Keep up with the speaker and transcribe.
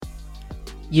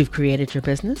You've created your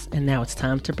business and now it's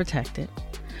time to protect it.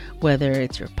 Whether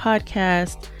it's your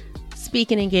podcast,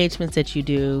 speaking engagements that you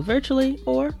do virtually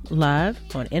or live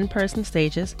on in-person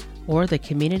stages, or the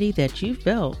community that you've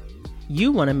built,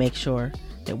 you want to make sure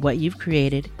that what you've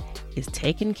created is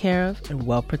taken care of and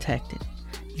well protected.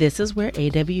 This is where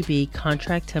AWB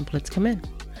contract templates come in.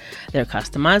 They're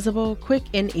customizable, quick,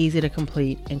 and easy to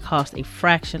complete, and cost a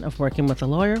fraction of working with a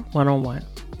lawyer one-on-one.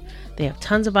 They have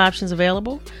tons of options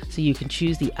available, so you can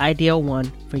choose the ideal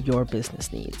one for your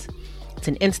business needs. It's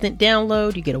an instant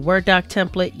download. You get a Word doc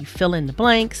template, you fill in the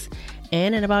blanks,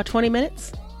 and in about 20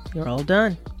 minutes, you're all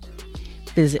done.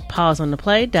 Visit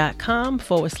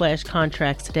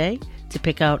pauseontheplay.com/contracts today to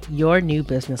pick out your new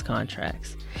business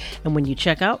contracts. And when you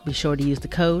check out, be sure to use the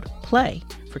code PLAY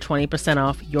for 20%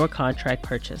 off your contract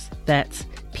purchase. That's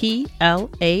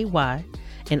PLAY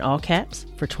in all caps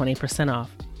for 20%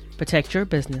 off. Protect your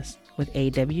business with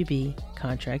AWB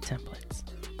contract templates.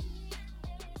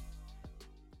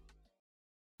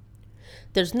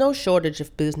 There's no shortage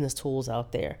of business tools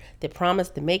out there that promise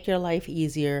to make your life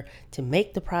easier, to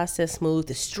make the process smooth,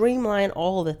 to streamline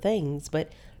all the things,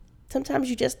 but sometimes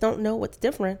you just don't know what's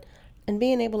different, and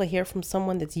being able to hear from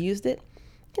someone that's used it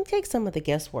can take some of the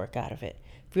guesswork out of it.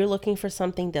 If you're looking for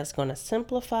something that's going to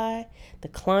simplify the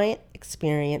client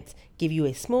experience, give you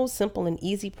a smooth, simple, and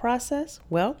easy process,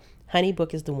 well,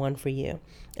 HoneyBook is the one for you.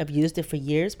 I've used it for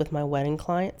years with my wedding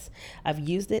clients. I've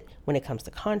used it when it comes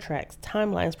to contracts,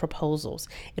 timelines, proposals.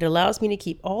 It allows me to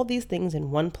keep all these things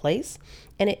in one place,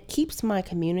 and it keeps my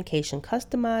communication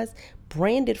customized,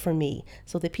 branded for me,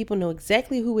 so that people know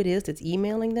exactly who it is that's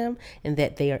emailing them and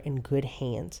that they are in good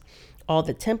hands. All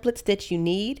the templates that you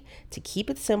need to keep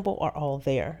it simple are all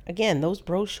there. Again, those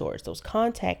brochures, those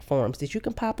contact forms that you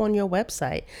can pop on your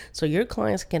website so your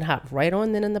clients can hop right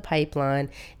on in the pipeline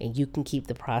and you can keep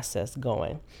the process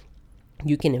going.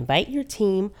 You can invite your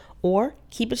team or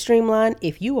keep it streamlined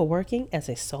if you are working as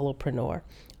a solopreneur.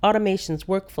 Automations,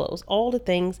 workflows, all the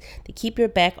things to keep your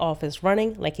back office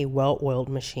running like a well-oiled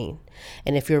machine.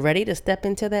 And if you're ready to step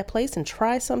into that place and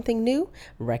try something new,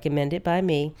 recommended by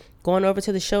me, go on over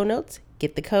to the show notes,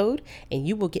 get the code, and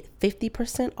you will get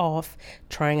 50% off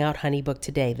trying out HoneyBook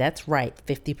today. That's right,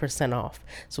 50% off.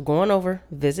 So go on over,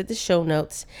 visit the show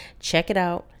notes, check it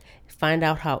out, find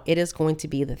out how it is going to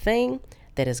be the thing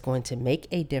that is going to make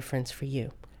a difference for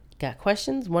you. Got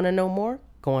questions? Want to know more?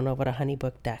 Go on over to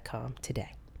honeybook.com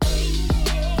today.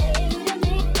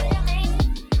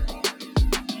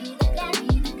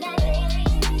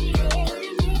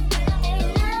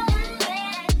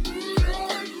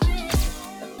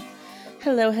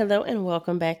 Hello, and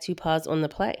welcome back to Pause on the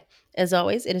Play. As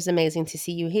always, it is amazing to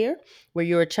see you here, where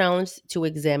you are challenged to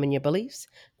examine your beliefs,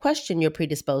 question your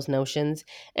predisposed notions,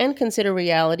 and consider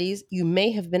realities you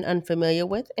may have been unfamiliar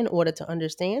with in order to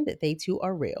understand that they too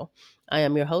are real. I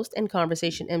am your host and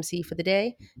conversation MC for the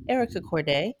day, Erica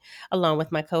Corday, along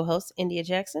with my co-host, India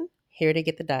Jackson, here to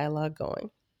get the dialogue going.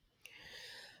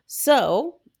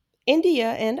 So,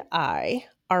 India and I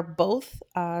are both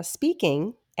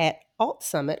speaking at Alt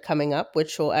Summit coming up,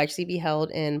 which will actually be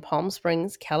held in Palm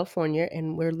Springs, California.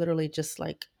 And we're literally just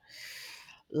like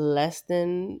less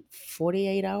than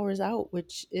 48 hours out,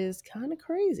 which is kind of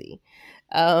crazy.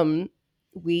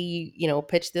 We,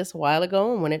 pitched this a while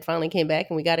ago, and when it finally came back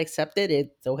and we got accepted,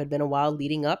 it so had been a while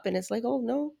leading up, and it's like, oh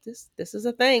no, this is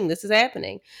a thing. This is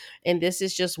happening. And this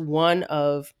is just one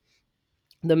of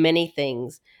the many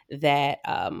things that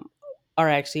are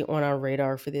actually on our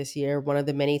radar for this year. One of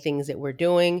the many things that we're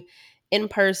doing in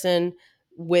person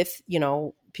with,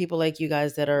 people like you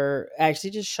guys that are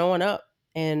actually just showing up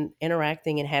and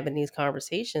interacting and having these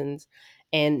conversations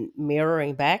and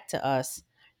mirroring back to us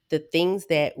the things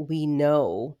that we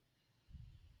know,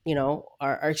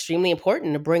 are extremely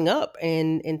important to bring up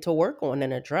and to work on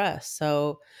and address.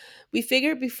 So we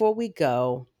figured before we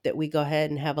go that we go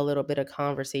ahead and have a little bit of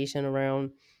conversation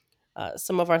around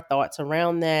some of our thoughts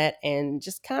around that and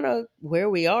just kind of where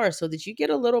we are so that you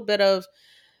get a little bit of,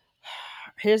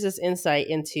 here's this insight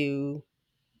into,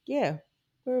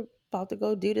 we're about to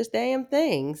go do this damn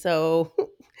thing. So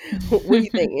what are you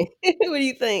thinking? What do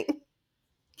you think?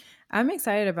 I'm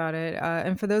excited about it.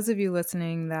 And for those of you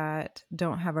listening that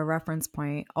don't have a reference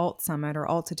point, Alt Summit or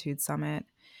Altitude Summit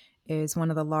is one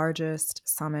of the largest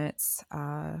summits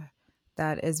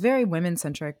that is very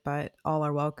women-centric, but all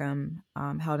are welcome,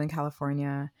 held in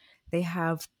California. They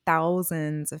have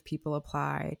thousands of people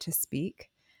apply to speak.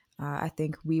 I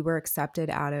think we were accepted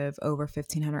out of over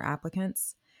 1,500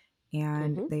 applicants,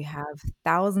 and they have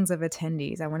thousands of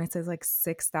attendees. I want to say it's like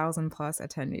 6,000 plus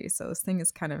attendees. So this thing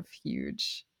is kind of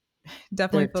huge.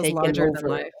 Definitely feels larger than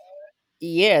life.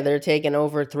 Yeah, they're taking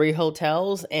over 3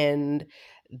 hotels, and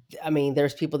I mean,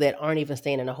 there's people that aren't even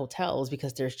staying in the hotels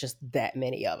because there's just that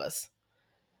many of us.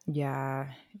 Yeah.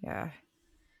 Yeah.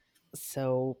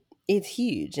 So it's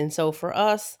huge. And so for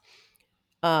us,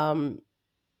 um,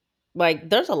 like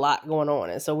there's a lot going on.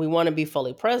 And so we want to be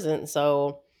fully present.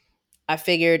 So I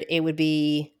figured it would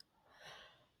be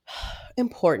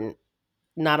important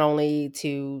not only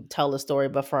to tell the story,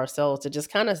 but for ourselves to just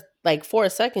kind of like for a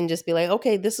second, just be like,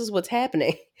 okay, this is what's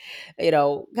happening. Kind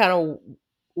of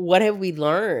what have we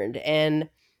learned and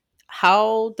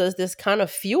how does this kind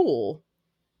of fuel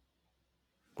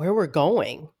where we're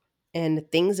going and the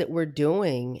things that we're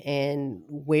doing and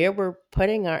where we're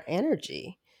putting our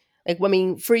energy. Like, I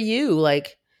mean, for you,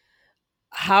 like,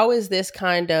 how is this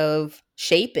kind of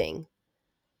shaping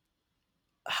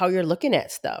how you're looking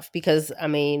at stuff? Because, I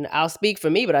mean, I'll speak for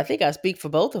me, but I think I speak for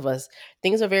both of us.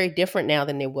 Things are very different now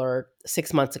than they were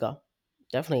 6 months ago,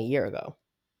 definitely a year ago.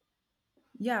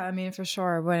 Yeah, I mean, for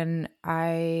sure. When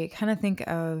I kind of think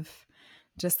of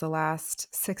just the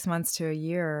last 6 months to a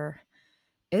year,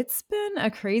 it's been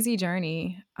a crazy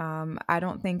journey. I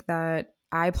don't think that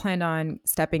I planned on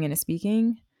stepping into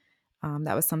speaking.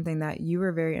 That was something that you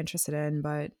were very interested in,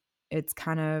 but it's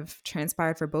kind of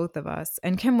transpired for both of us.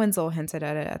 And Kim Winslow hinted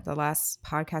at it at the last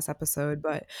podcast episode,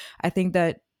 but I think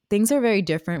that things are very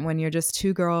different when you're just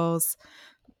two girls,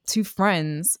 two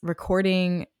friends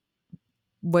recording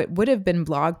what would have been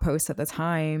blog posts at the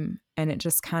time, and it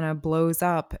just kind of blows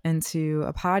up into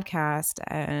a podcast,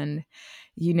 and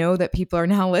you know that people are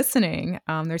now listening.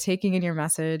 They're taking in your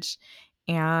message,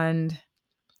 and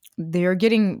they're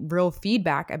getting real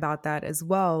feedback about that as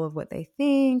well, of what they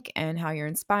think and how you're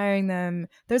inspiring them.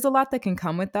 There's a lot that can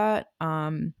come with that.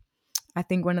 I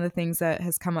think one of the things that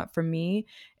has come up for me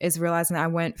is realizing I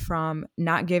went from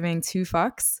not giving two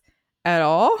fucks at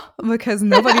all because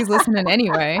nobody's listening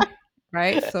anyway,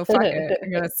 right? So fuck it. I'm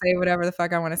going to say whatever the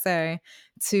fuck I want to say,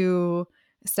 to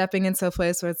stepping into a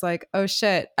place where it's like, oh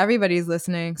shit, everybody's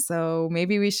listening. So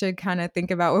maybe we should kind of think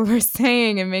about what we're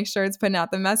saying and make sure it's putting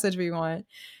out the message we want,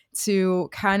 to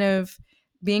kind of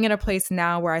being in a place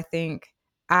now where I think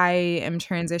I am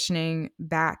transitioning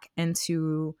back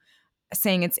into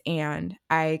saying it's and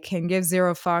I can give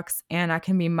zero fucks and I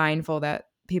can be mindful that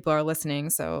people are listening.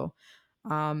 So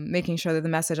making sure that the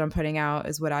message I'm putting out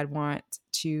is what I'd want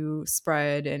to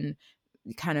spread and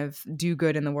kind of do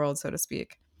good in the world, so to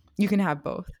speak. You can have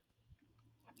both.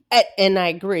 And I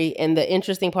agree. And the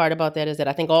interesting part about that is that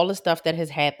I think all the stuff that has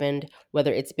happened,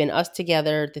 whether it's been us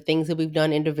together, the things that we've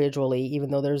done individually,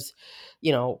 even though there's,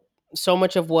 you know, so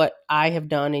much of what I have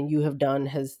done and you have done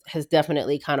has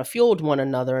definitely kind of fueled one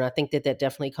another. And I think that that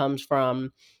definitely comes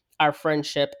from our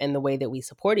friendship and the way that we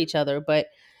support each other. But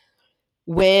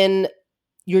when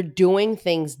you're doing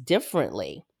things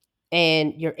differently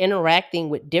and you're interacting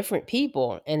with different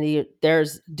people and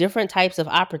there's different types of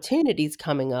opportunities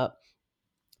coming up,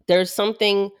 there's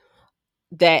something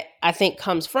that I think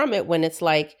comes from it when it's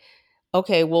like,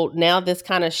 okay, well, now this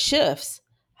kind of shifts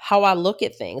how I look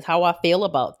at things, how I feel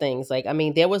about things. Like, I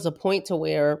mean, there was a point to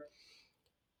where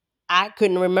I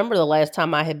couldn't remember the last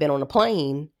time I had been on a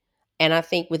plane. And I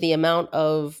think with the amount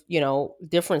of,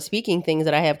 different speaking things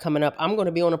that I have coming up, I'm going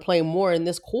to be on a plane more in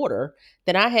this quarter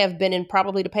than I have been in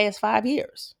probably the past 5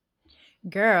 years.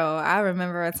 Girl, I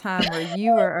remember a time where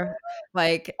you were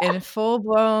like in full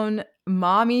blown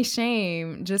mommy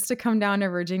shame just to come down to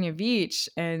Virginia Beach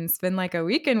and spend like a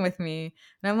weekend with me.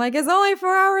 And I'm like, it's only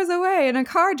 4 hours away in a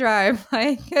car drive.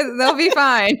 Like, they'll be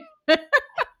fine. So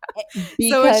it's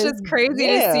Because, just crazy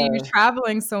to see you yeah.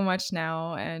 traveling so much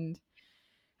now and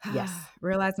Yes.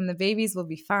 realizing the babies will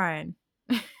be fine.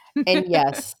 And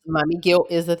yes, mommy guilt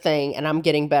is a thing, and I'm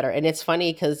getting better. And it's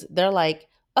funny because they're like,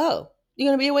 "Oh, you're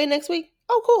gonna be away next week?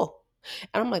 Oh, cool."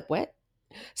 And I'm like, "What?"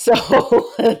 So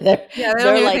they're, Yeah, they don't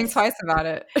they're even like, think twice about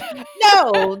it.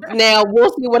 "No." Now we'll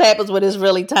see what happens when it's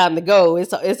really time to go.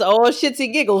 It's all shits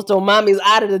and giggles till mommy's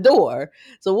out of the door.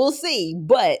 So we'll see,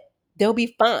 but they'll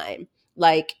be fine.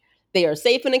 Like they are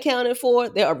safe and accounted for.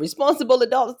 There are responsible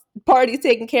adult parties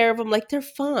taking care of them. Like they're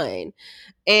fine,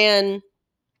 and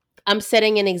I'm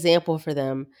setting an example for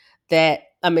them that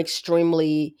I'm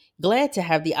extremely glad to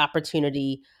have the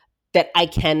opportunity that I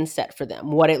can set for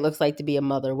them. What it looks like to be a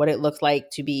mother, what it looks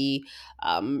like to be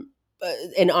an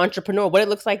entrepreneur, what it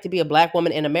looks like to be a Black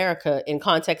woman in America in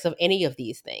context of any of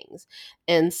these things.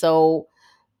 And so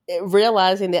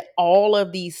realizing that all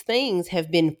of these things have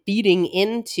been feeding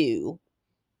into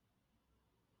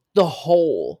the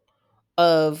whole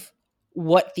of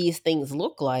what these things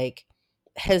look like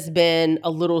has been a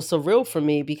little surreal for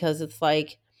me because it's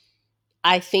like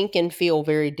I think and feel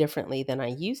very differently than I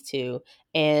used to.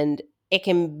 And it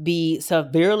can be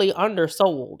severely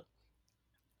undersold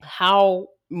how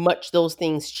much those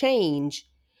things change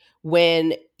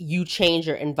when you change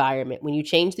your environment, when you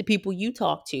change the people you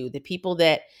talk to, the people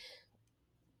that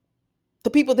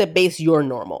base your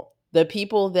normal, the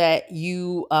people that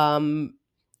you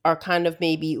are kind of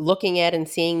maybe looking at and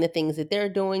seeing the things that they're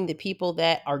doing, the people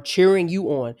that are cheering you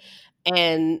on.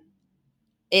 And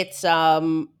it's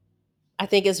I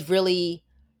think it's really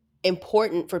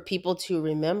important for people to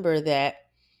remember that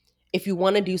if you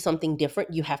want to do something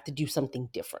different, you have to do something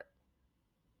different.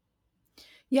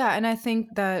 Yeah, and I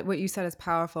think that what you said is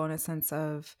powerful in a sense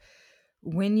of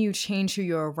when you change who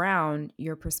you're around,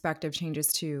 your perspective changes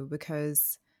too,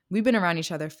 because we've been around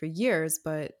each other for years,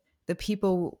 but the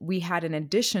people we had in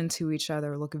addition to each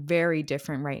other look very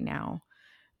different right now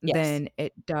Yes. than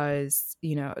it does,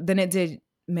 than it did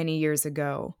many years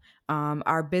ago.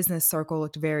 Our business circle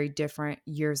looked very different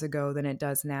years ago than it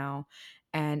does now.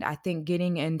 And I think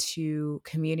getting into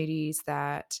communities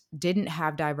that didn't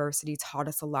have diversity taught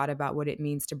us a lot about what it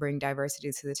means to bring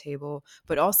diversity to the table,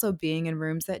 but also being in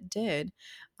rooms that did.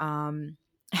 Um,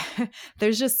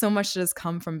 there's just so much that has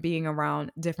come from being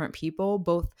around different people,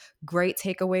 both great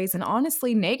takeaways and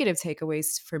honestly negative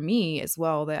takeaways for me as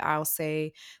well. That I'll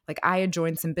say, like, I had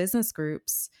joined some business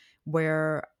groups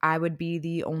where I would be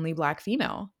the only Black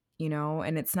female,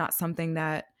 and it's not something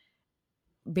that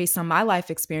based on my life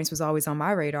experience was always on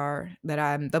my radar that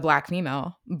I'm the Black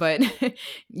female. But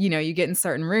you get in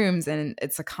certain rooms and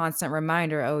it's a constant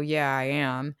reminder, oh yeah, I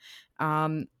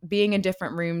am. Being in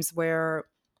different rooms where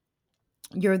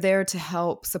you're there to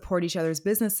help support each other's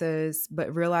businesses,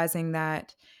 but realizing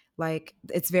that like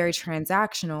it's very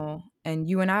transactional, and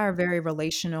you and I are very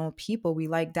relational people. We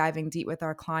like diving deep with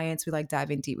our clients. We like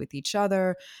diving deep with each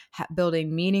other,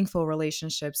 building meaningful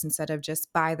relationships instead of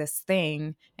just buy this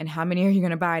thing and how many are you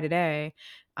going to buy today.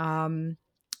 Um,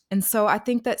 and so I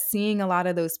think that seeing a lot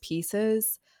of those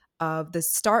pieces of the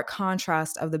stark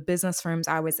contrast of the business firms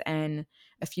I was in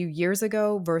a few years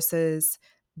ago versus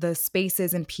the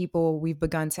spaces and people we've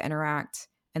begun to interact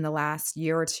in the last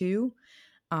year or two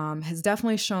has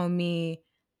definitely shown me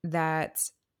that,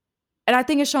 and I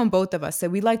think it's shown both of us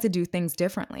that we like to do things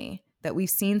differently, that we've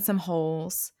seen some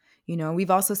holes,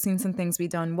 we've also seen some things we've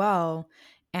done well,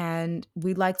 and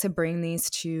we'd like to bring these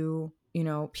to,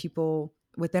 people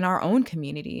within our own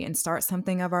community and start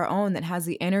something of our own that has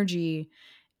the energy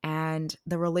and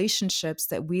the relationships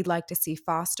that we'd like to see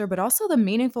foster, but also the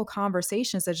meaningful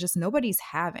conversations that just nobody's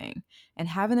having and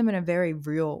having them in a very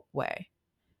real way.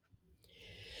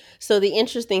 So the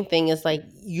interesting thing is like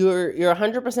you're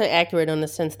 100% accurate on the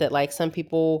sense that like some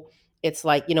people it's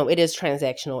like, it is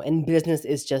transactional and business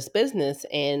is just business.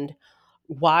 And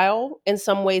while in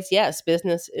some ways, yes,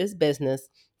 business is business,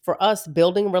 for us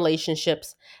building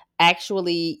relationships,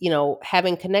 actually,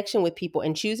 having connection with people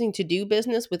and choosing to do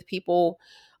business with people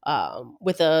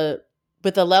with a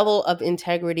level of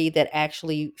integrity that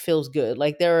actually feels good.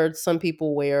 Like there are some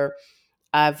people where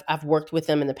I've worked with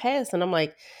them in the past and I'm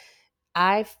like,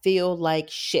 I feel like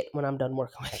shit when I'm done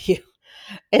working with you.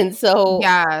 And so,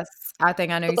 Yes, I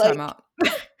think I know you're talking like, about.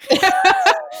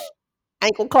 I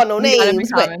ain't gonna call no We got them in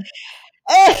names, but common.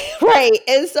 right.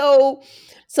 And so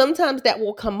sometimes that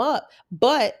will come up.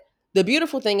 But the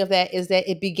beautiful thing of that is that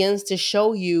it begins to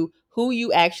show you who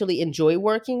you actually enjoy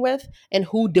working with and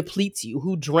who depletes you,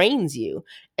 who drains you.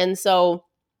 And so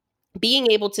being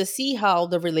able to see how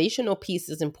the relational piece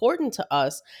is important to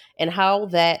us and how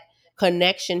that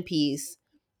connection piece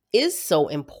is so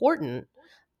important.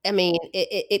 I mean,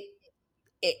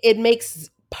 it makes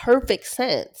perfect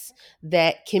sense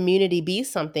that community be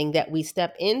something that we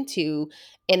step into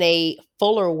in a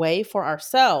fuller way for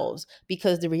ourselves,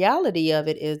 because the reality of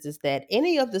it is that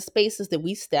any of the spaces that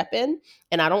we step in,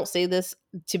 and I don't say this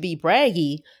to be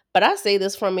braggy, but I say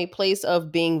this from a place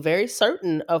of being very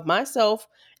certain of myself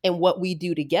and what we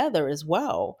do together as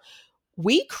well,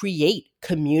 we create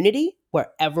community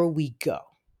wherever we go.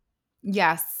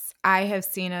 Yes, I have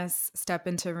seen us step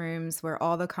into rooms where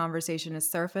all the conversation is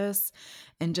surface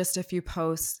and just a few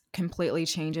posts completely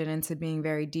change it into being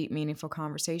very deep, meaningful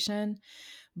conversation.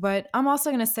 But I'm also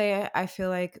going to say, I feel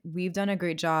like we've done a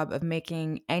great job of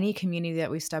making any community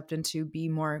that we've stepped into be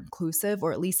more inclusive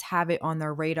or at least have it on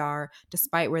their radar,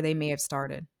 despite where they may have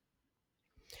started.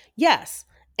 Yes.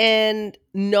 And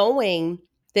knowing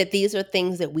that these are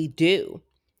things that we do,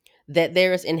 that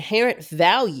there is inherent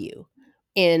value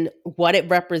in what it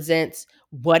represents,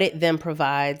 what it then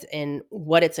provides, and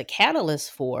what it's a catalyst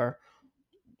for.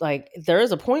 Like, there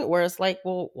is a point where it's like,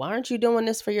 well, why aren't you doing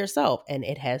this for yourself? And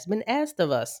it has been asked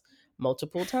of us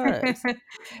multiple times.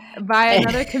 By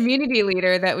another community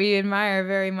leader that we admire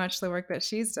very much the work that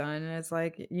she's done. And it's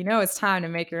like, it's time to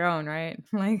make your own, right?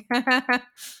 Like,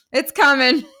 it's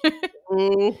coming.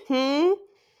 Mm-hmm.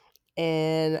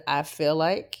 And I feel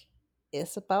like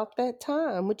it's about that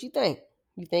time. What you think?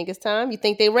 You think it's time? You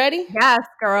think they ready? Yes,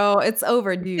 girl, it's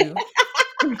overdue.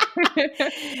 And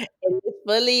it's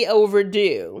fully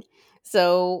overdue.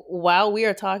 So while we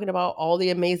are talking about all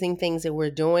the amazing things that we're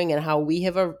doing and how we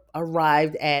have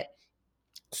arrived at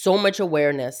so much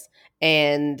awareness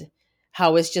and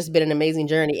how it's just been an amazing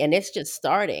journey and it's just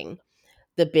starting.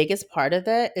 The biggest part of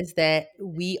that is that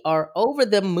we are over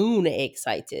the moon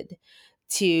excited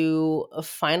to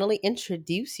finally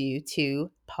introduce you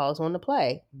to Pause on the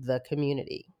Play, the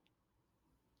community.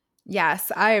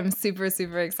 Yes, I am super,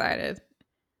 super excited.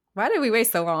 Why did we wait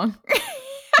so long?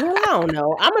 Girl, I don't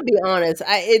know. I'm gonna be honest.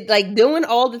 Like doing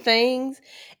all the things,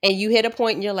 and you hit a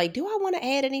point, and you're like, "Do I want to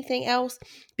add anything else?"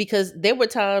 Because there were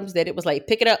times that it was like,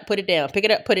 "Pick it up, put it down, pick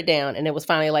it up, put it down," and it was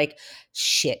finally like,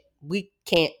 "Shit, we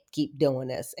can't keep doing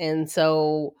this." And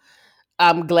so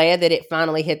I'm glad that it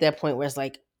finally hit that point where it's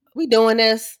like, "We doing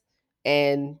this?"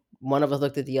 And one of us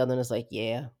looked at the other and was like,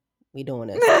 "Yeah, we doing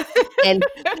this." And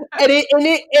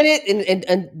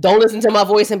and don't listen to my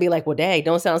voice and be like, well, dang,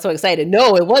 don't sound so excited.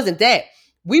 No, it wasn't that.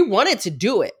 We wanted to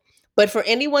do it. But for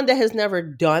anyone that has never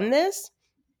done this,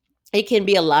 it can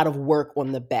be a lot of work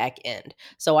on the back end.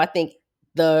 So I think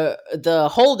the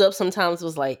holdup sometimes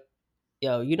was like,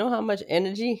 yo, you know how much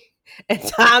energy and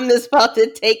time this about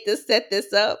to take to set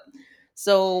this up?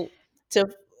 So to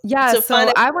Yeah, to find so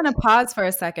out, I want to pause for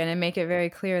a second and make it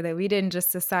very clear that we didn't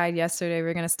just decide yesterday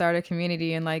we're going to start a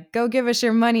community and like go give us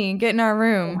your money and get in our oh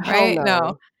room, hell right?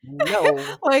 no. No.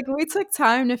 No. Like we took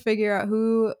time to figure out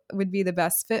who would be the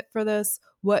best fit for this,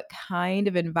 what kind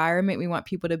of environment we want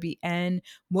people to be in,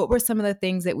 what were some of the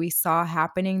things that we saw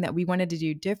happening that we wanted to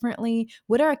do differently,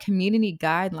 what are our community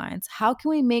guidelines, how can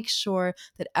we make sure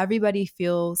that everybody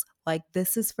feels like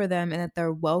this is for them and that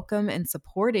they're welcome and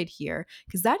supported here,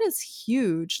 because that is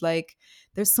huge. Like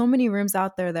there's so many rooms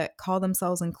out there that call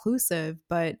themselves inclusive,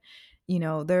 but you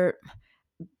know,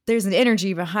 there's an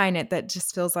energy behind it that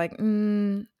just feels like,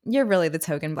 you're really the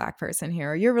token Black person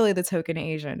here, or you're really the token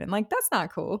Asian. And like, that's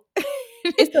not cool.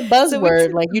 It's a So we buzzword.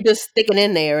 took, Like you just stick it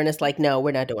in there and it's like, no,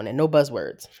 we're not doing it. No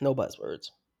buzzwords. No buzzwords.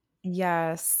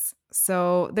 yes.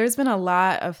 So there's been a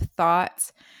lot of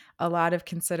thought, a lot of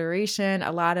consideration,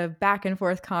 a lot of back and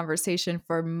forth conversation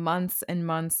for months and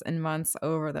months and months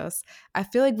over this. I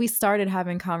feel like we started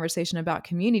having conversation about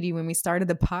community when we started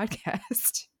the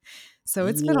podcast. So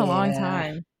it's been a long Yeah.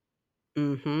 time.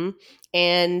 Mhm.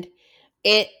 And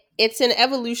it it's an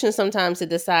evolution sometimes to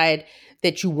decide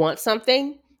that you want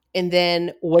something and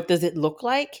then what does it look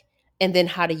like and then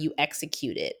how do you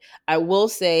execute it. I will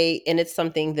say, and it's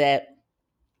something that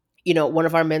one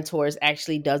of our mentors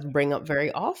actually does bring up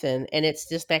very often, and it's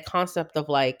just that concept of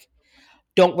like,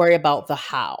 don't worry about the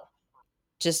how,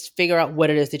 just figure out what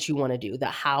it is that you want to do. The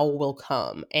how will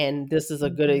come. And this is a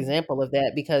good Mhm. example of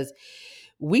that because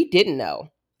we didn't know.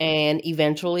 And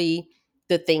eventually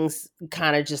the things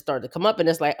kind of just started to come up. And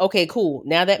it's like, okay, cool.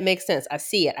 Now that makes sense. I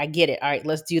see it. I get it. All right,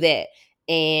 let's do that.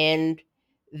 And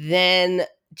then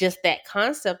just that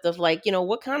concept of like,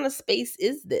 what kind of space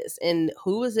is this? And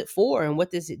who is it for? And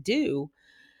what does it do?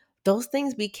 Those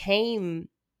things became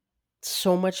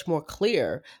so much more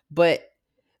clear. But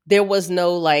there was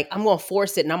no like, I'm gonna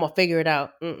force it and I'm gonna figure it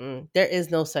out. There is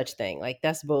no such thing. Like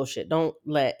that's bullshit. Don't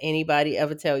let anybody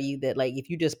ever tell you that like if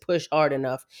you just push hard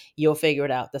enough, you'll figure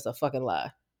it out. That's a fucking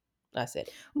lie. I said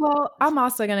it. Well, I'm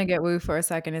also going to get woo for a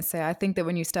second and say, I think that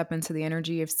when you step into the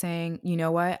energy of saying, you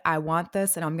know what, I want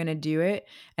this and I'm going to do it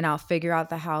and I'll figure out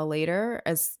the how later,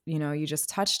 as you know, you just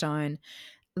touched on,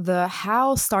 the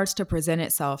how starts to present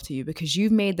itself to you because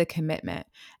you've made the commitment.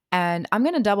 And I'm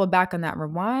going to double back on that,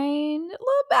 rewind a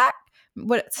little back,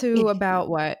 to about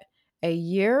what, a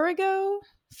year ago,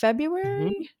 Mhm.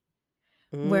 February?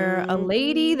 Where a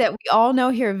lady Mhm. that we all know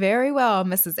here very well,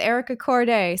 Mrs. Erica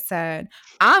Corday, said,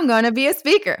 I'm going to be a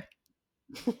speaker.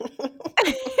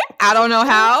 I don't know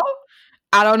how,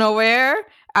 I don't know where,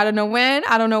 I don't know when,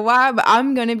 I don't know why, but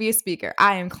I'm going to be a speaker.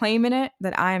 I am claiming it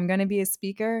that I am going to be a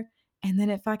speaker. And then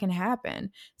it fucking happened.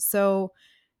 So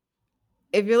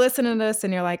if you're listening to this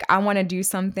and you're like, I want to do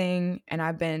something, and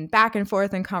I've been back and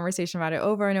forth in conversation about it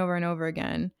over and over and over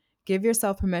again, give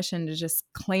yourself permission to just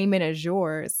claim it as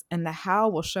yours, and the how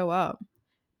will show up.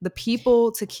 The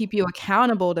people to keep you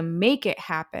accountable to make it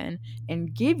happen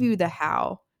and give you the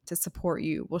how to support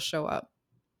you will show up.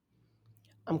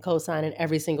 I'm co-signing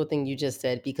every single thing you just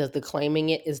said because the claiming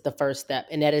it is the first step,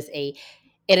 and it is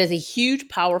a huge,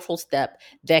 powerful step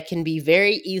that can be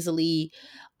very easily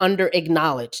under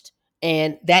acknowledged,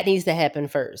 and that needs to happen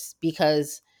first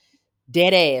because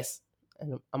dead ass.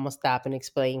 And I'm gonna stop and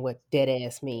explain what dead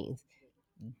ass means.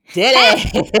 Did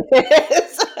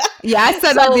it? Yeah, I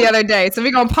said that the So other day. So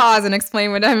we're going to pause and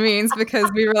explain what that means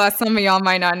because we realize some of y'all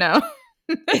might not know.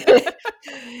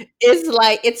 it's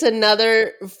like it's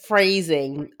another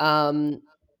phrasing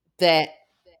that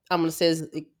I'm gonna say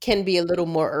it can be a little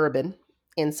more urban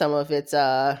in some of its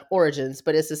origins,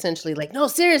 but it's essentially like, no,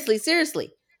 seriously,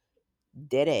 seriously,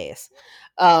 dead ass.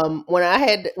 When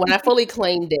I fully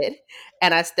claimed it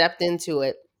and I stepped into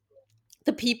it,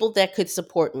 the people that could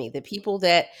support me, the people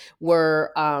that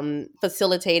were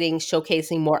facilitating,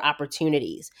 showcasing more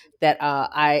opportunities that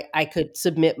I could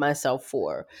submit myself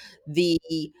for, the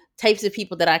types of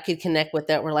people that I could connect with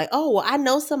that were like, oh, well, I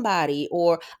know somebody,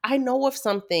 or I know of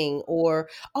something, or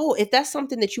oh, if that's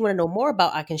something that you want to know more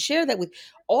about, I can share that with.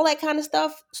 All that kind of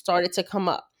stuff started to come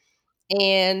up,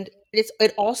 and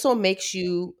it also makes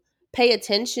you pay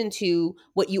attention to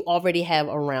what you already have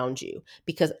around you,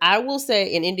 because I will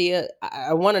say, in India,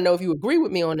 I want to know if you agree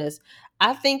with me on this.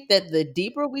 I think that the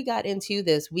deeper we got into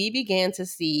this, we began to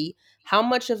see how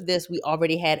much of this we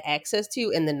already had access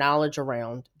to and the knowledge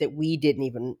around that we didn't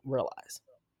even realize.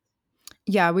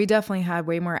 Yeah, we definitely had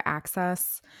way more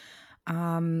access.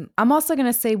 I'm also going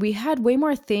to say we had way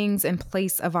more things in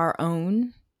place of our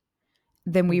own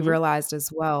than we Hmm. realized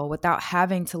as well without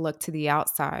having to look to the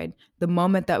outside. The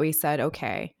moment that we said,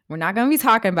 okay, we're not going to be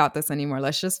talking about this anymore.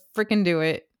 Let's just freaking do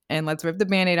it and let's rip the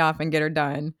band aid off and get her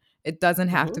done. It doesn't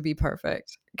have to Hmm. be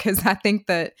perfect. Because I think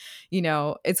that,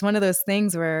 it's one of those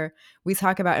things where we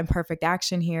talk about imperfect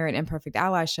action here and imperfect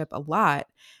allyship a lot.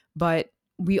 But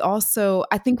we also,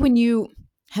 I think when you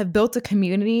have built a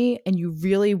community and you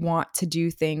really want to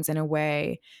do things in a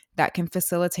way that can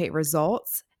facilitate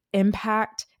results,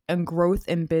 impact, and growth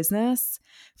in business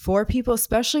for people,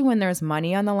 especially when there's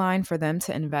money on the line for them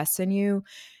to invest in you,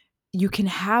 you can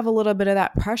have a little bit of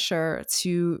that pressure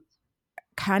to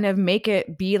kind of make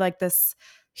it be like this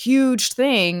huge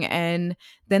thing. And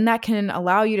then that can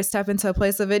allow you to step into a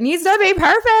place of it needs to be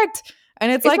perfect.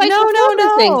 And it's It's like, like no, no,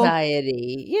 performance no.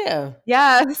 anxiety. Yeah.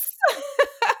 Yes.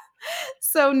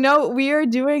 So, no, we are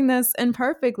doing this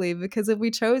imperfectly because if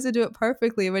we chose to do it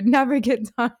perfectly, it would never get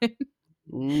done.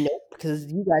 Nope, because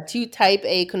you got two type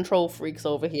A control freaks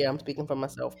over here. I'm speaking for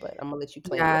myself, but I'm gonna let you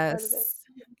claim your part of it. Yes.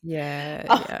 Yeah.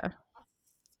 Uh, Yeah.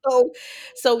 so,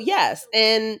 so yes,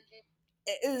 and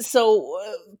so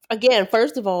again,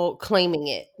 first of all, claiming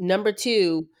it. Number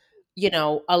two,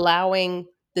 allowing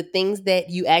the things that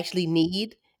you actually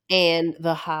need and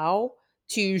the how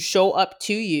to show up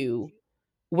to you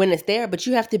when it's there, but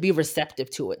you have to be receptive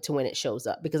to it to when it shows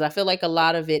up, because I feel like a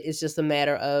lot of it is just a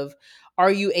matter of, are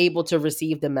you able to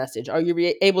receive the message? Are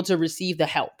you able to receive the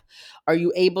help? Are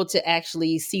you able to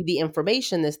actually see the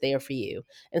information that's there for you?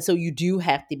 And so you do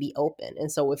have to be open.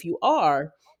 And so if you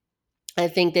are, I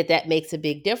think that that makes a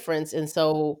big difference. And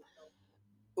so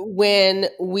when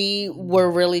we were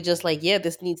really just like, yeah,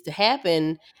 this needs to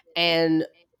happen, and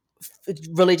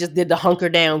really just did the hunker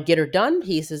down, get her done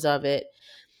pieces of it,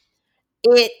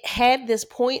 it had this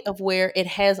point of where it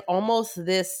has almost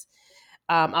this,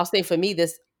 I'll say for me,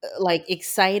 this like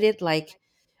excited, like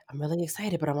I'm really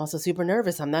excited, but I'm also super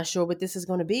nervous. I'm not sure what this is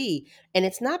going to be. And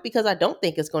it's not because I don't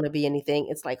think it's going to be anything.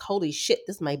 It's like, holy shit,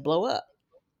 this might blow up.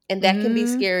 And that can be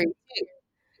Mm. scary too.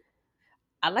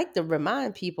 I like to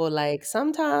remind people, like,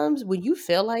 sometimes when you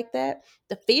feel like that,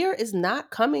 the fear is not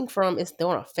coming from it's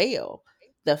going to fail.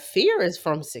 The fear is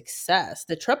from success.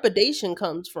 The trepidation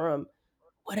comes from,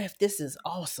 what if this is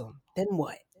awesome? Then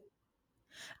what?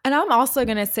 And I'm also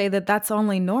going to say that that's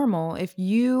only normal. If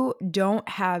you don't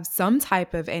have some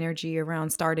type of energy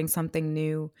around starting something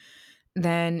new,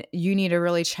 then you need to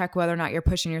really check whether or not you're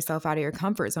pushing yourself out of your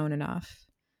comfort zone enough.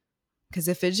 Because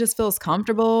if it just feels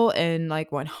comfortable and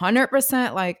like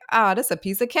 100% like, that's a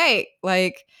piece of cake,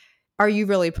 like, are you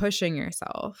really pushing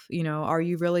yourself? Are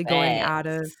you really going out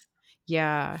of, Facts.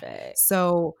 yeah. Facts.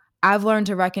 So I've learned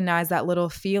to recognize that little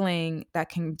feeling that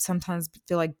can sometimes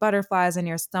feel like butterflies in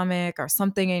your stomach or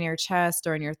something in your chest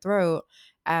or in your throat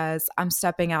as I'm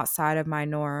stepping outside of my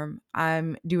norm.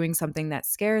 I'm doing something that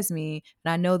scares me.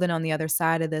 And I know that on the other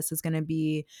side of this is going to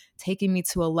be taking me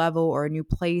to a level or a new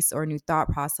place or a new thought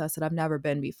process that I've never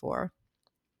been before.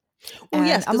 Well, And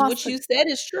yes, I'm because what also, you said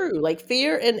is true. Like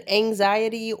fear and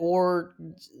anxiety or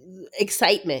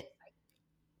excitement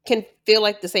can feel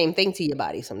like the same thing to your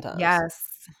body sometimes. yes,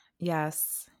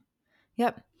 yes.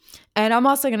 Yep. And I'm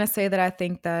also going to say that I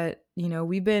think that,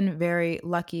 we've been very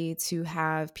lucky to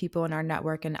have people in our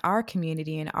network and our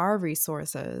community and our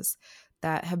resources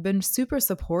that have been super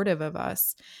supportive of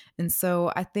us. And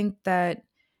so I think that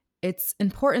it's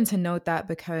important to note that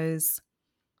because,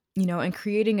 in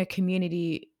creating a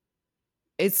community,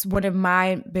 it's one of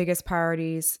my biggest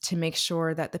priorities to make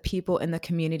sure that the people in the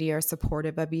community are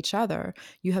supportive of each other.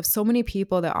 You have so many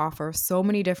people that offer so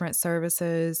many different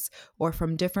services or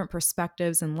from different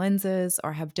perspectives and lenses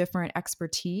or have different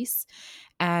expertise.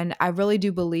 And I really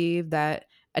do believe that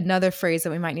another phrase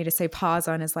that we might need to say pause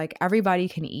on is like everybody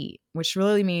can eat, which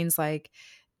really means like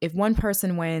if one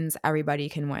person wins, everybody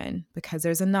can win because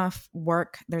there's enough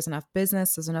work, there's enough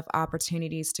business, there's enough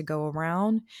opportunities to go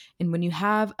around. And when you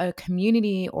have a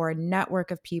community or a network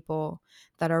of people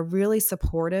that are really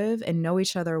supportive and know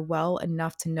each other well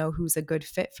enough to know who's a good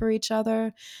fit for each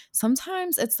other,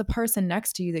 sometimes it's the person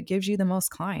next to you that gives you the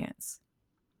most clients.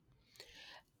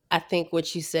 I think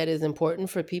what you said is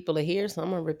important for people to hear, so I'm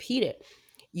going to repeat it.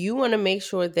 You want to make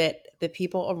sure that the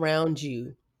people around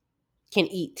you can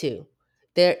eat too.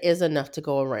 There is enough to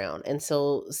go around. And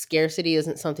so scarcity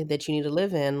isn't something that you need to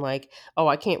live in like, oh,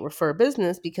 I can't refer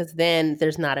business because then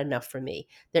there's not enough for me.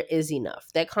 There is enough.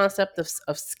 That concept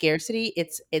of scarcity,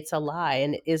 it's a lie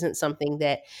and it isn't something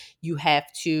that you have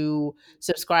to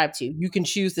subscribe to. You can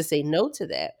choose to say no to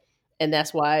that. And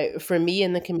that's why for me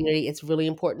in the community, it's really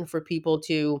important for people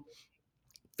to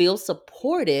feel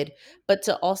supported, but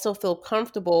to also feel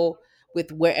comfortable with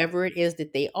wherever it is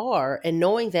that they are and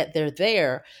knowing that they're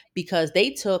there because they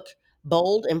took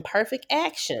bold and perfect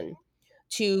action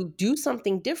to do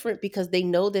something different because they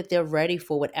know that they're ready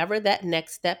for whatever that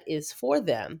next step is for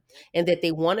them and that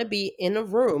they want to be in a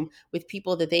room with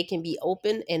people that they can be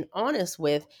open and honest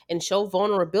with and show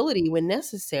vulnerability when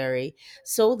necessary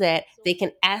so that they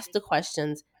can ask the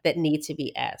questions that need to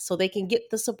be asked so they can get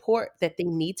the support that they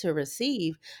need to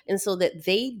receive and so that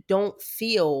they don't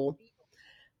feel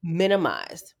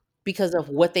minimized because of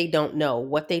what they don't know,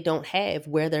 what they don't have,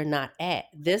 where they're not at.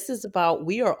 This is about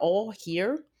we are all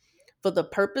here for the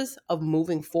purpose of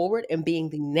moving forward and being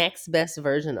the next best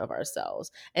version of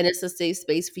ourselves. And it's a safe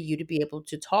space for you to be able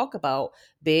to talk about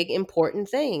big, important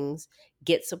things,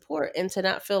 get support, and to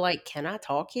not feel like, can I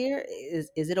talk here?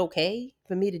 Is it okay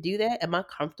for me to do that? Am I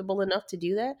comfortable enough to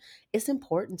do that? It's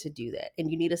important to do that.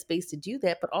 And you need a space to do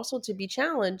that, but also to be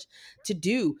challenged to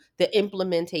do the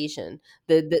implementation,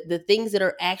 the things that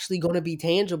are actually going to be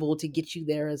tangible to get you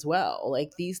there as well.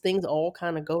 Like these things all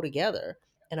kind of go together.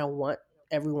 And I want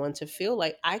everyone to feel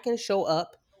like I can show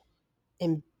up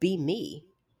and be me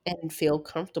and feel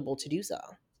comfortable to do so.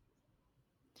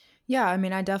 Yeah, I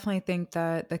mean, I definitely think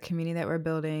that the community that we're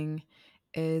building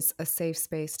is a safe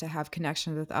space to have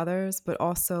connections with others, but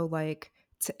also like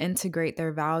to integrate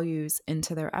their values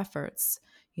into their efforts.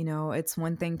 You know, it's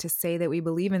one thing to say that we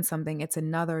believe in something, it's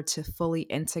another to fully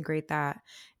integrate that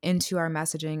into our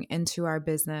messaging, into our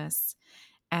business,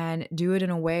 and do it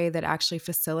in a way that actually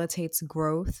facilitates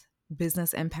growth,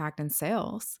 business impact, and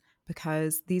sales.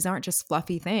 Because these aren't just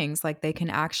fluffy things, like they can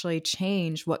actually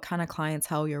change what kind of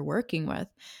clientele you're working with.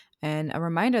 And a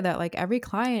reminder that like every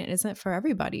client isn't for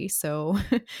everybody. So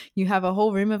you have a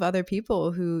whole room of other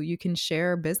people who you can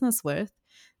share business with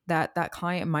that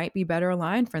client might be better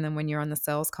aligned for them when you're on the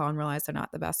sales call and realize they're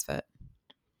not the best fit.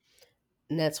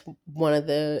 And that's one of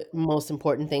the most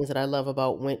important things that I love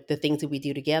about the things that we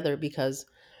do together because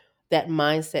that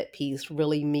mindset piece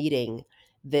really meeting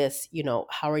this,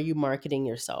 how are you marketing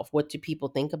yourself? What do people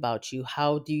think about you?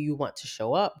 How do you want to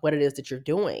show up? What it is that you're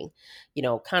doing?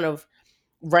 Kind of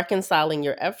reconciling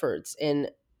your efforts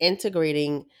and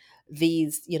integrating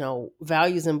these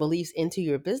values and beliefs into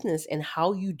your business and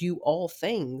how you do all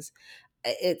things.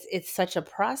 It's such a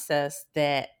process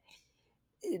that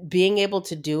being able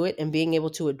to do it and being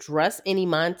able to address any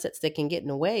mindsets that can get in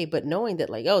the way, but knowing that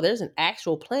like, oh, there's an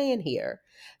actual plan here,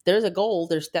 there's a goal,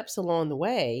 there's steps along the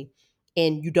way,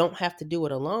 and you don't have to do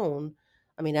it alone.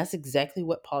 I mean, that's exactly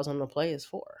what Pause on the Play is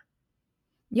for.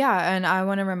 Yeah, and I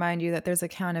want to remind you that there's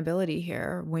accountability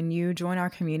here. When you join our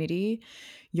community,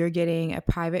 you're getting a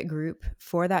private group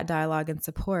for that dialogue and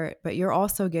support, but you're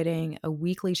also getting a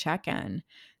weekly check in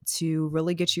to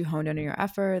really get you honed into your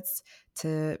efforts,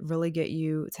 to really get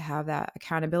you to have that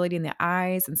accountability in the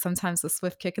eyes and sometimes the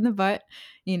swift kick in the butt,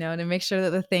 to make sure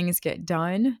that the things get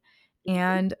done.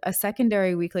 And a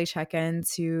secondary weekly check in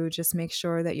to just make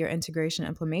sure that your integration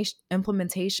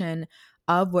implementation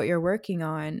of what you're working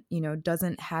on,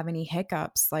 doesn't have any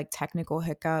hiccups like technical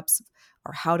hiccups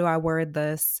or how do I word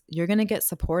this? You're going to get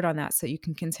support on that so you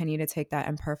can continue to take that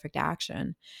imperfect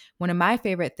action. One of my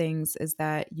favorite things is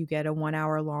that you get a 1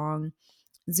 hour long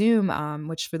Zoom,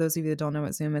 which for those of you that don't know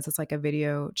what Zoom is, it's like a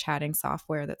video chatting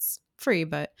software that's free,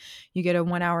 but you get a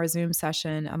 1 hour Zoom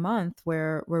session a month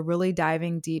where we're really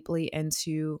diving deeply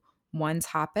into one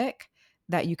topic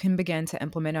that you can begin to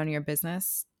implement on your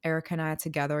business. Erica and I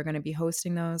together are going to be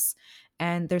hosting those.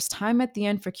 And there's time at the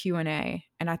end for Q&A.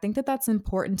 And I think that that's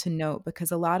important to note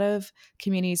because a lot of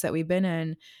communities that we've been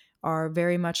in are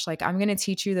very much like, I'm going to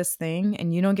teach you this thing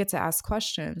and you don't get to ask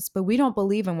questions. But we don't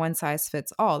believe in one size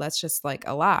fits all. That's just like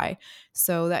a lie.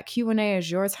 So that Q&A is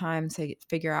your time to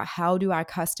figure out, how do I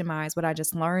customize what I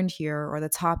just learned here or the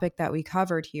topic that we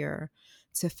covered here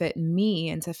to fit me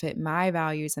and to fit my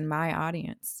values and my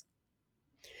audience.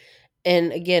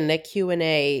 And again, that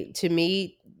Q&A, to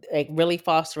me, like really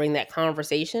fostering that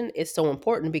conversation is so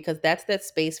important because that's that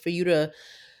space for you to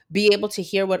be able to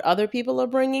hear what other people are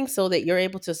bringing so that you're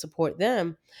able to support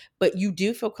them. But you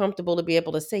do feel comfortable to be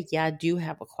able to say, yeah, I do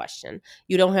have a question.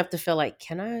 You don't have to feel like,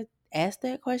 can I ask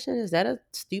that question? Is that a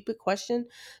stupid question?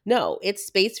 No, it's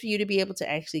space for you to be able to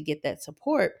actually get that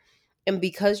support. And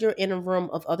because you're in a room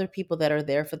of other people that are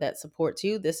there for that support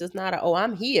too, this is not oh,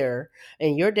 I'm here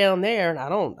and you're down there and I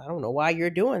don't know why you're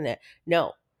doing that.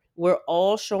 No, we're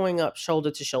all showing up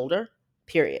shoulder to shoulder,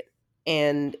 period.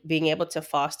 And being able to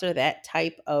foster that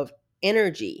type of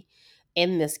energy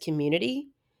in this community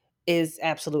is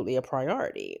absolutely a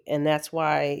priority. And that's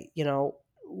why,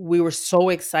 we were so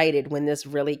excited when this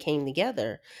really came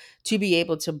together to be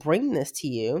able to bring this to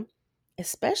you,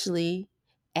 especially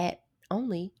at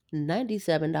only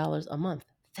 $97 a month.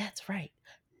 That's right.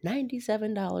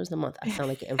 $97 a month. I sound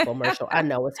like an infomercial. I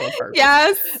know it's on purpose.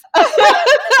 Yes.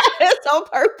 It's on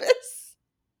purpose.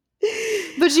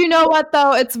 But you know what,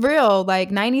 though? It's real. Like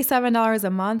 $97 a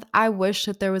month. I wish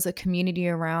that there was a community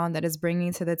around that is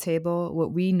bringing to the table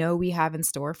what we know we have in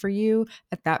store for you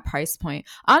at that price point.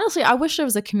 Honestly, I wish there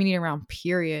was a community around,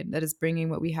 period, that is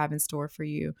bringing what we have in store for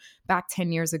you. Back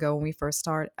 10 years ago when we first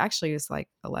started. Actually, it's like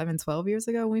 11, 12 years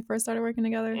ago when we first started working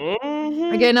together. Mm-hmm.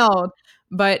 We're getting old.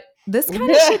 But this kind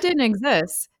of shit didn't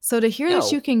exist. So to hear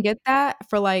that you can get that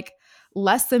for like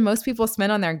less than most people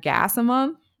spend on their gas a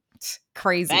month,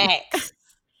 crazy. Facts.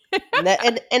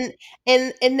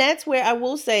 and that's where I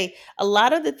will say a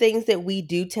lot of the things that we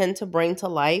do tend to bring to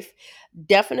life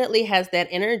definitely has that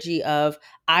energy of,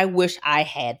 I wish I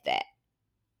had that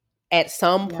at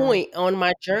some point on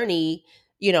my journey,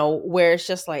 where it's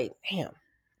just like, damn,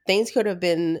 things could have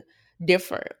been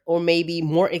different or maybe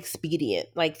more expedient.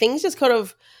 Like things just could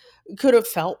have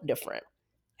felt different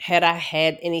had I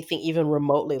had anything even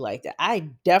remotely like that.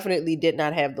 I definitely did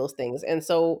not have those things. And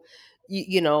so,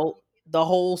 the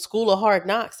whole school of hard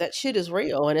knocks, that shit is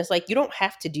real. And it's like, you don't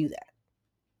have to do that.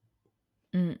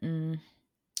 Mm-mm.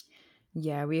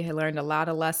 Yeah, we had learned a lot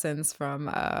of lessons from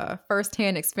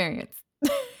firsthand experience.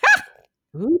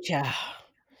 Ooh, child.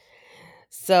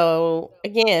 So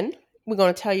again, we're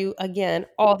going to tell you again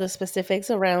all the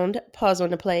specifics around Pause on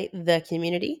the Play, the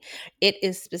community. It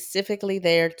is specifically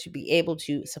there to be able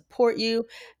to support you,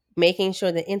 making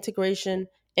sure the integration,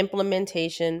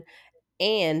 implementation,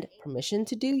 and permission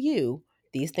to do you,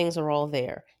 these things are all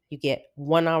there. You get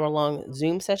 1 hour long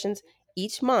Zoom sessions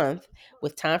each month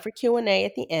with time for Q&A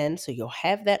at the end. So you'll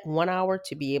have that 1 hour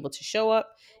to be able to show up,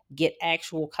 get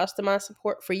actual customized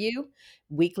support for you,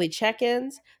 weekly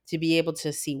check-ins to be able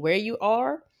to see where you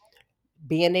are,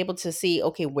 being able to see,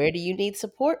 okay, where do you need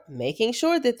support? Making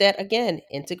sure that again,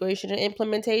 integration and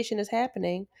implementation is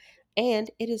happening.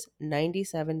 And it is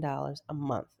 $97 a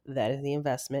month. That is the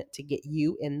investment to get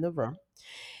you in the room.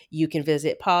 You can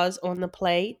visit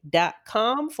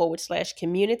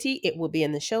pauseontheplay.com/community. It will be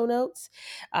in the show notes.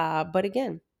 But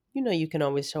again, you can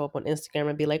always show up on Instagram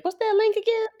and be like, what's that link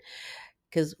again?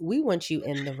 Because we want you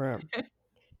in the room.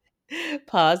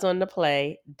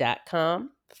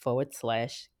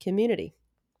 pauseontheplay.com/community.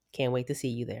 Can't wait to see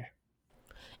you there.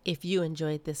 If you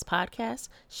enjoyed this podcast,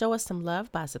 show us some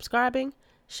love by subscribing,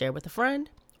 share with a friend,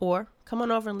 or come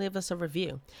on over and leave us a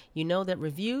review. You know that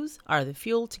reviews are the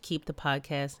fuel to keep the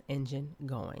podcast engine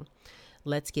going.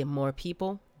 Let's get more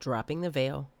people dropping the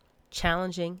veil,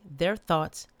 challenging their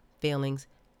thoughts, feelings,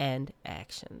 and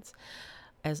actions.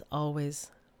 As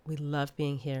always, we love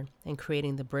being here and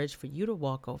creating the bridge for you to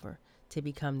walk over to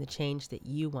become the change that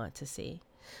you want to see.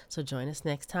 So join us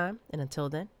next time, and until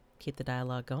then, keep the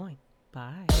dialogue going.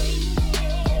 Bye.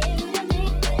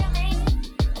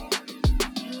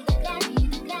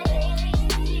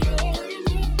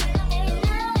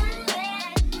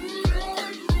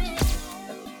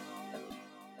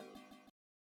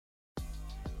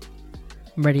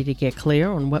 Ready to get clear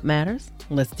on what matters?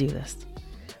 Let's do this.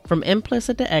 From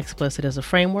Implicit to Explicit is a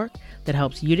framework that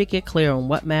helps you to get clear on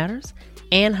what matters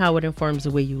and how it informs the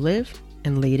way you live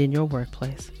and lead in your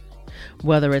workplace.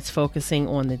 Whether it's focusing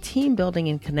on the team building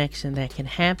and connection that can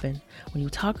happen when you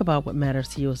talk about what matters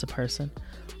to you as a person,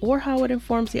 or how it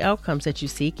informs the outcomes that you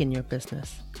seek in your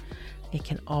business. it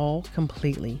can all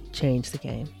completely change the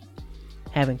game.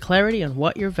 Having clarity on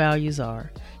what your values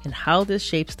are and how this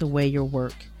shapes the way your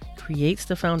work creates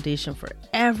the foundation for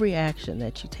every action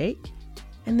that you take,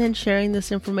 and then sharing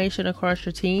this information across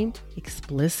your team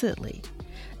explicitly.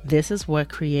 This is what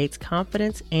creates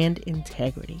confidence and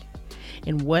integrity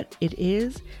in what it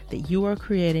is that you are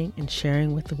creating and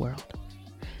sharing with the world.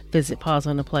 Visit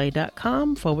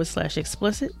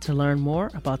pauseontheplay.com/explicit to learn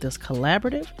more about this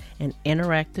collaborative and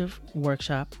interactive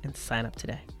workshop and sign up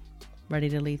today. Ready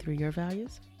to lead through your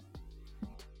values?